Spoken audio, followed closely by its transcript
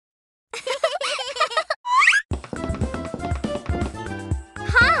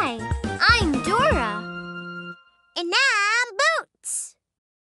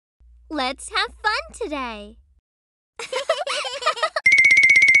Let's have fun today.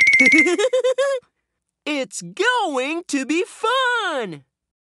 It's going to be fun!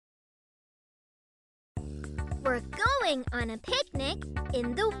 We're going on a picnic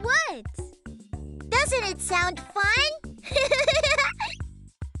in the woods. Doesn't it sound fun?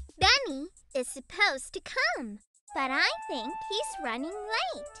 Benny is supposed to come, but I think he's running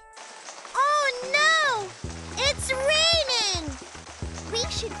late. Oh no! It's raining! We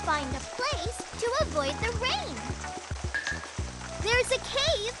should find a place to avoid the rain. There's a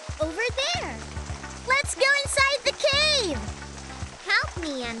cave over there. Let's go inside the cave! Help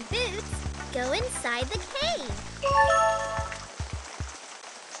me and Boots go inside the cave.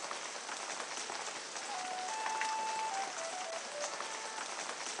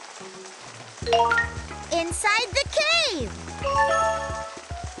 Inside the cave!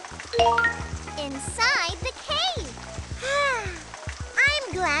 Inside the cave. I'm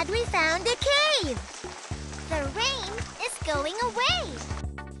glad we found a cave. The rain is going away.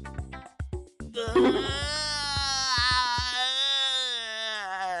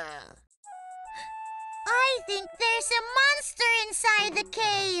 I think there's a monster inside the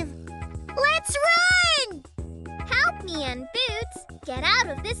cave. Let's run! Help me and Boots get out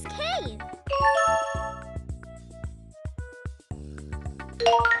of this cave.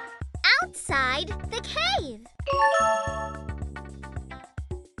 Outside the cave.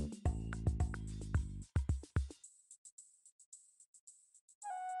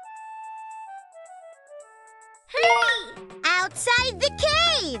 Hurry! Outside the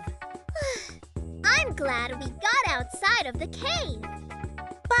cave! I'm glad we got outside of the cave.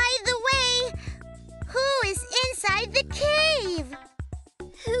 By the way, who is inside the cave?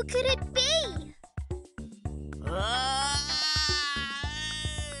 Who could it be?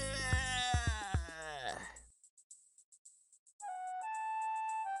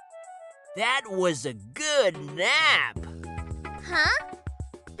 That was a good nap. Huh?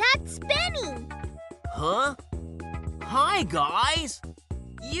 That's Benny. Huh? Hi, guys.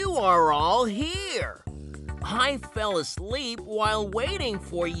 You are all here. I fell asleep while waiting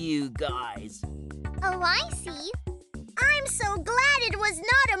for you guys. Oh, I see. I'm so glad it was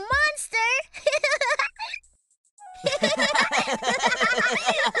not a monster.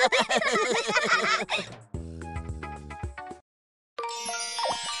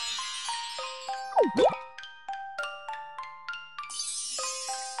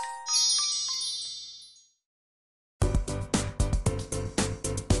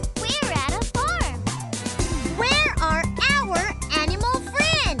 We're at a farm. Where are our animal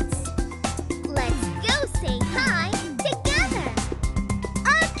friends? Let's go say hi together.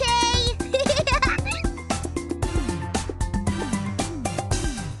 Okay.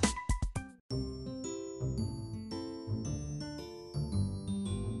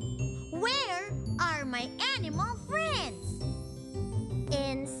 Where are my animal friends?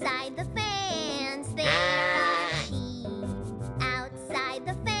 Inside the fence, there are sheep. Outside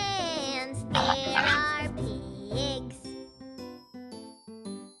the fence, there are pigs.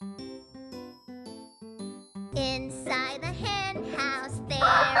 Inside the hen house, there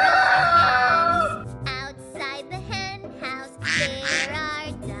are hens. Outside the hen house, there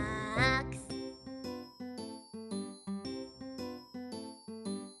are ducks.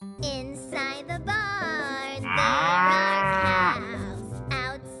 Inside the barn, there are cows.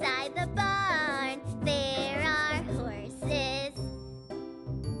 Outside the barn, there are horses.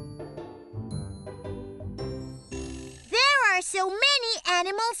 There are so many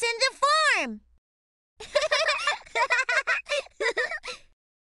animals in the farm.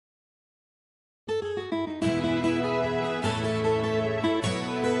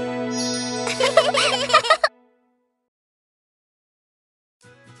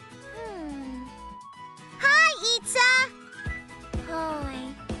 Hi, Itza. Hi.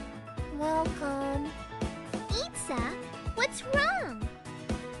 Welcome. Itza, what's wrong?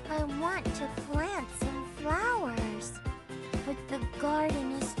 I want to plant some flowers, but the garden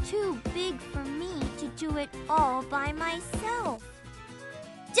is too big for me to do it all by myself.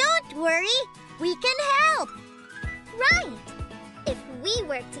 Don't worry, we can help. Right. If we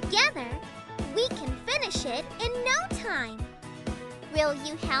work together, we can finish it in no time. Will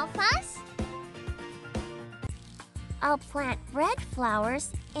you help us? I'll plant red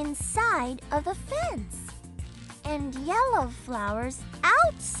flowers inside of the fence and yellow flowers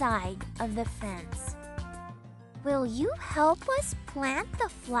outside of the fence. Will you help us plant the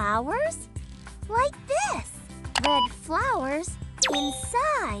flowers? Like this. Red flowers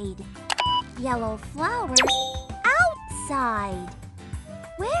inside. Yellow flowers outside.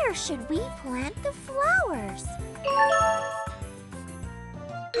 Where should we plant the flowers?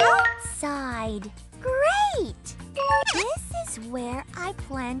 Outside. Great! This is where I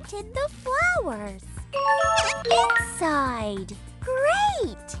planted the flowers. Inside.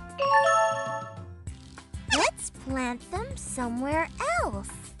 Great! Let's plant them somewhere else.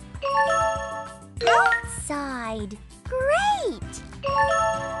 Outside. Great!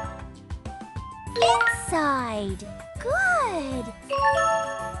 Inside. Good!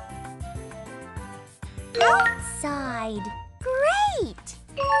 Outside. Great!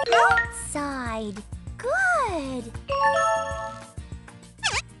 Outside. Good!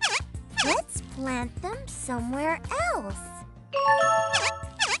 Let's plant them somewhere else.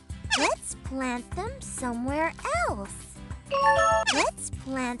 Let's plant them somewhere else. Let's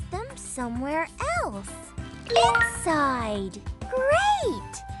plant them somewhere else. Inside.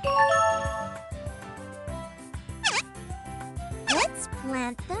 Great! Let's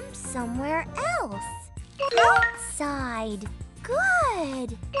plant them somewhere else. Outside.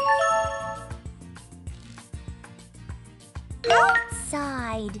 Good!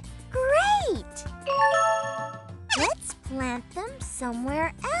 Outside. Great! Let's plant them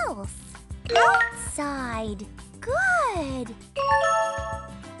somewhere else. Outside. Good!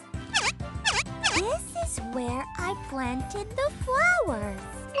 This is where I planted the flowers.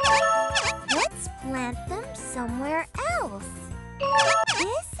 Let's plant them somewhere else.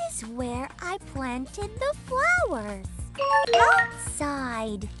 This is where I planted the flowers.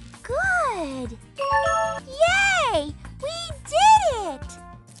 Outside. Good! Yay! We did it!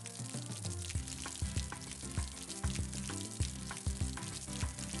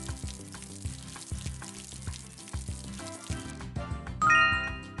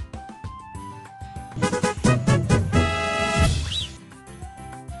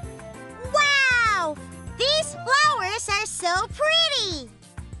 Wow! These flowers are so pretty!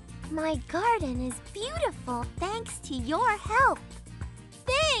 My garden is beautiful thanks to your help.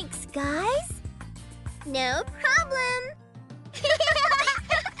 Thanks, guys. No problem.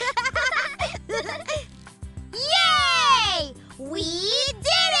 Yay! We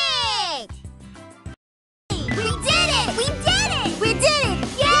did it! We did it! We did it! We did it!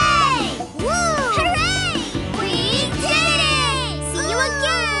 Yay! Woo! Hooray! We did it! See you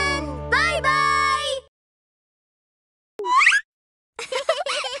again! Bye-bye!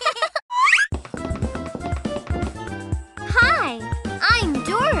 Hi, I'm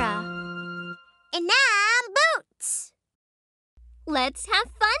Dora. And I'm Boots. Let's have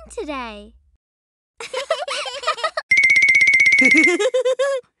fun today.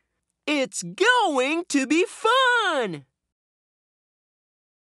 It's going to be fun!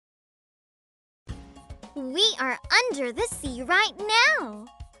 We are under the sea right now.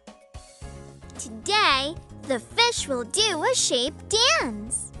 Today, the fish will do a shape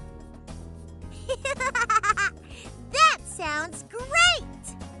dance. That sounds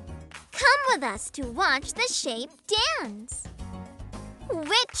great! Come with us to watch the shape dance.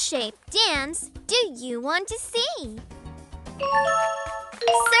 Which shape dance do you want to see?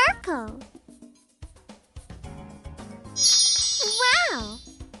 Circle. Wow!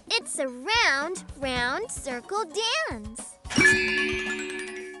 It's a round, round circle dance.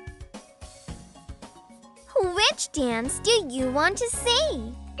 Which dance do you want to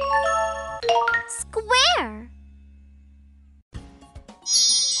see? Square.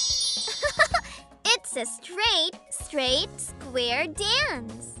 It's a straight, square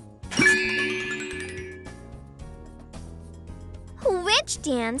dance. Which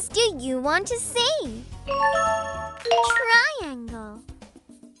dance do you want to see? Triangle.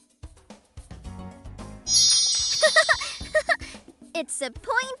 It's a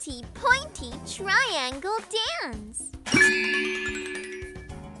pointy, triangle dance.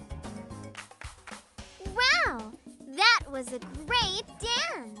 Wow, that was a great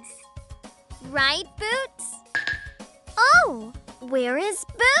dance. Right, Boots? Oh, where is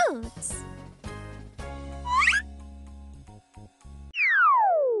Boots?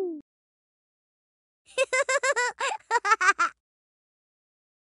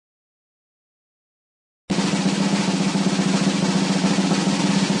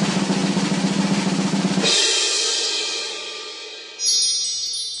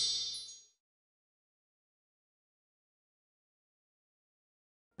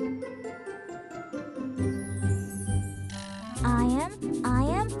 I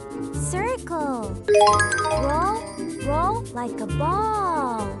am circle. Roll, roll like a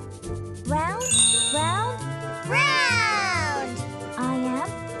ball. Round, round, Round!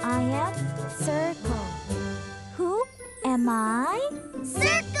 I am circle. Who am I?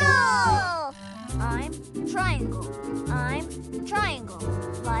 Circle! I'm triangle. I'm triangle.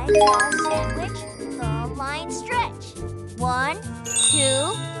 Like a sandwich, the line stretch. 1,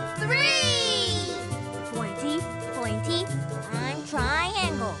 2, 3. Pointy, pointy, I'm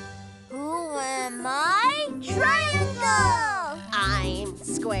triangle. Who am I? Triangle. I'm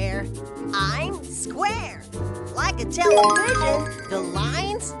square. I'm square. Like a television, the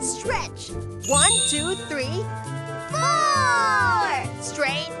lines stretch. 1, 2, 3. 4.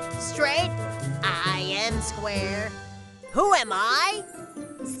 Straight, straight. I am square. Who am I?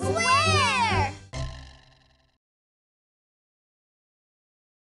 Square.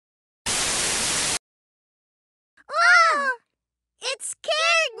 Ah! It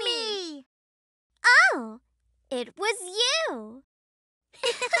scared me. Oh, it was you.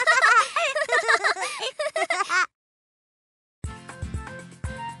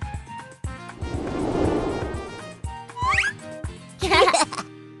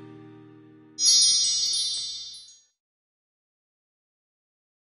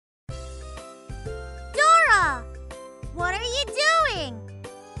 Dora, what are you doing?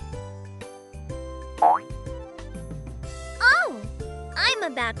 Oh, I'm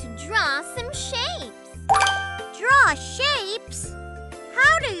about to draw some shapes. Draw shapes?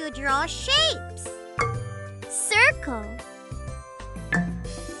 How do you draw shapes? Circle.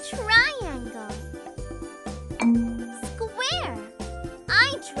 Triangle. Square.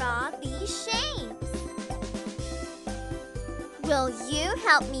 I draw these shapes. Will you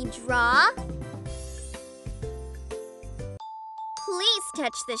help me draw? Please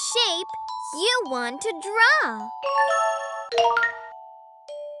touch the shape you want to draw.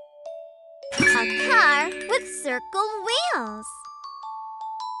 A car with circle wheels.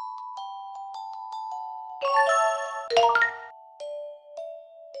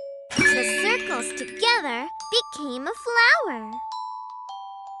 The circles together became a flower.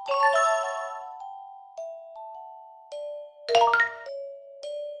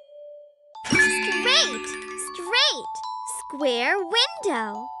 Straight, straight, square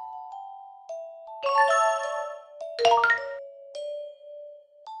window.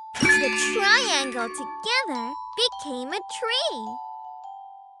 The triangle together became a tree.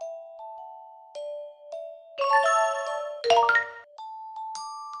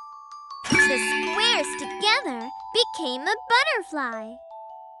 The squares together became a butterfly.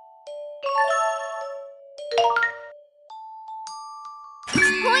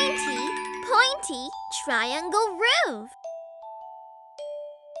 Pointy, pointy, triangle roof.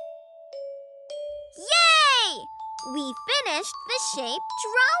 Yay! We finished the shape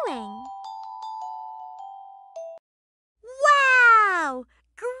drawing. Wow!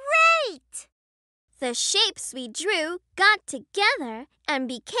 Great! The shapes we drew got together and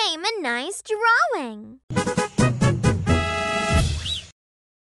became a nice drawing.